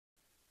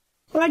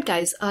Alright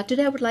guys,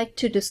 today I would like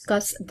to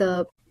discuss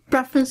the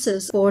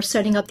preferences for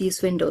setting up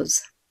these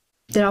windows.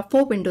 There are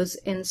 4 windows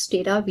in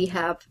Stata. We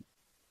have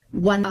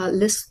one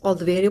lists all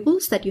the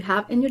variables that you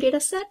have in your data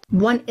set.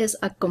 One is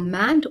a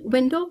command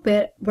window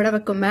where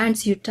whatever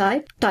commands you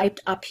typed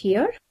up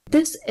here.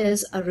 This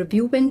is a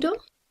review window.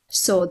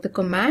 So the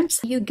commands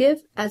you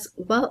give as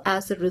well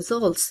as the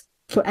results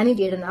for any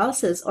data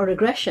analysis or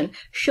regression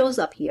shows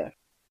up here.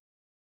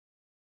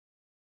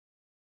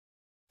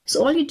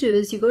 So all you do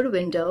is you go to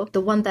window,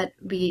 the one that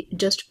we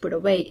just put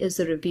away is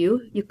the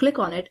review. You click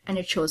on it and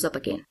it shows up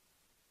again.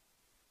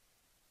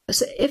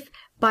 So if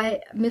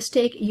by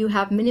mistake you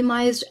have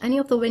minimized any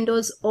of the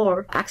windows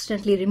or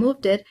accidentally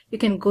removed it, you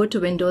can go to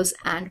Windows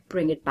and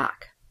bring it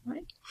back.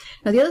 Right?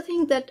 Now the other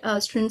thing that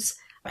students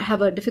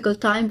have a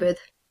difficult time with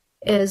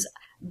is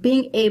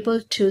being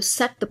able to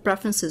set the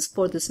preferences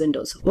for this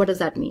Windows. What does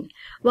that mean?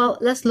 Well,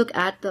 let's look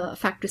at the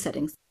factory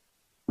settings.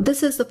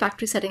 This is the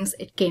factory settings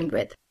it came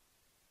with.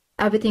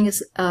 Everything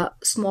is a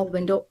small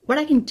window. What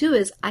I can do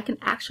is I can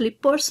actually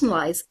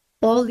personalize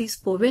all these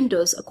 4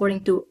 windows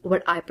according to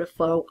what I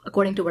prefer,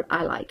 according to what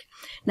I like.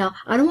 Now,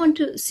 I don't want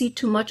to see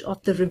too much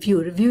of the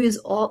review. Review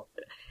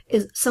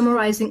is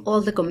summarizing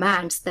all the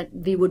commands that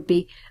we would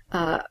be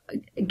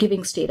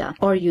giving Stata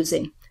or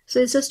using. So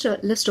it's just a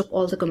list of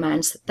all the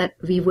commands that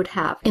we would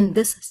have in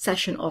this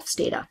session of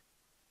Stata.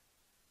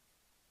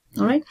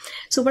 All right.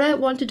 So what I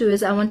want to do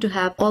is I want to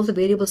have all the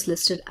variables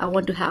listed. I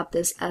want to have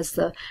this as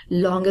the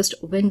longest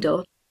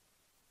window,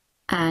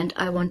 and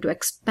I want to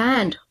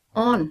expand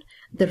on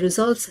the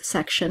results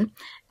section.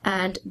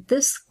 And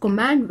this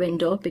command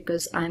window,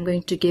 because I'm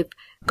going to give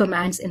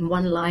commands in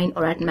 1 line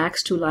or at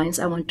max 2 lines,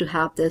 I want to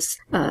have this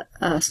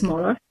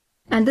smaller.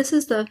 And this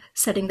is the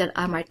setting that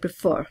I might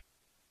prefer.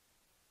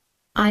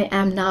 I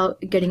am now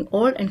getting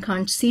old and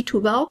can't see too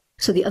well.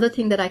 So the other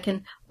thing that I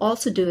can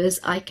also do is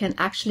I can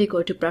actually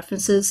go to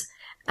preferences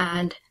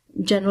and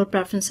general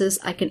preferences.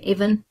 I can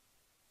even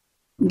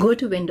go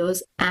to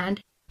Windows and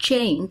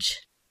change,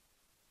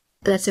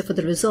 let's say for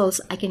the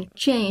results, I can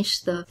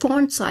change the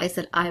font size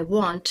that I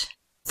want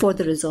for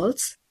the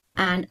results,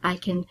 and I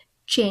can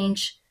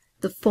change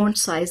the font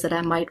size that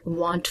I might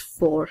want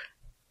for,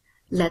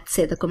 let's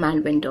say, the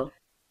command window.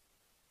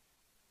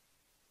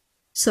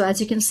 So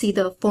as you can see,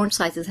 the font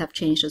sizes have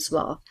changed as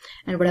well.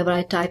 And whatever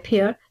I type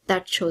here,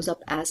 that shows up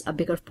as a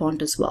bigger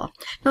font as well.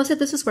 Now, say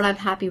this is what I'm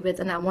happy with,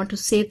 and I want to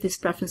save these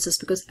preferences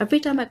because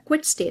every time I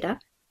quit Stata,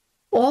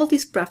 all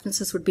these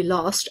preferences would be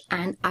lost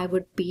and I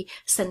would be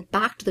sent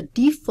back to the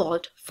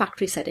default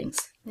factory settings.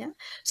 Yeah.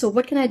 So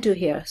what can I do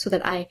here so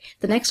that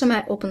the next time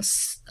I open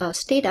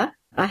Stata,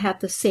 I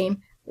have the same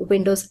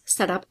windows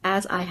set up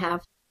as I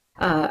have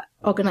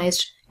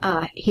organized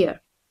here.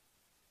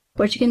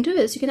 What you can do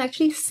is you can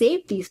actually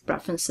save these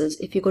preferences.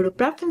 If you go to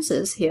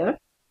preferences here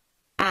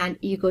and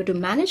you go to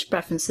manage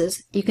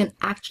preferences, you can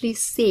actually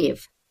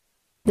save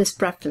this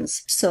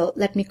preference. So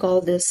let me call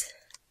this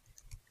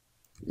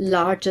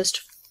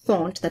largest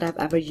font that I've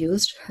ever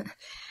used.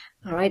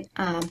 All right.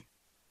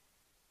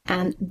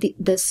 And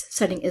this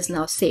setting is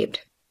now saved.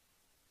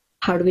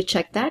 How do we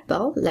check that?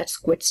 Well, let's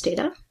quit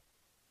Stata.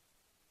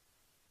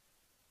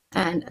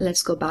 And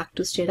let's go back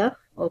to Stata,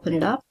 open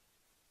it up.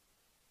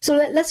 So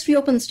let's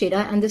reopen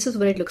Stata, and this is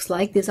what it looks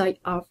like. These are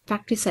our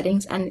factory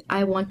settings, and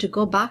I want to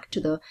go back to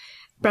the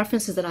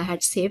preferences that I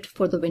had saved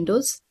for the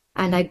Windows.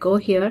 And I go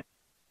here.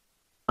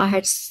 I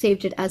had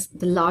saved it as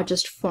the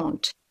largest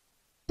font,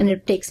 and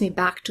it takes me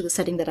back to the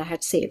setting that I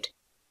had saved.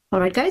 All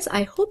right, guys,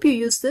 I hope you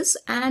use this,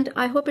 and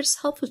I hope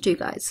it's helpful to you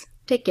guys.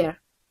 Take care.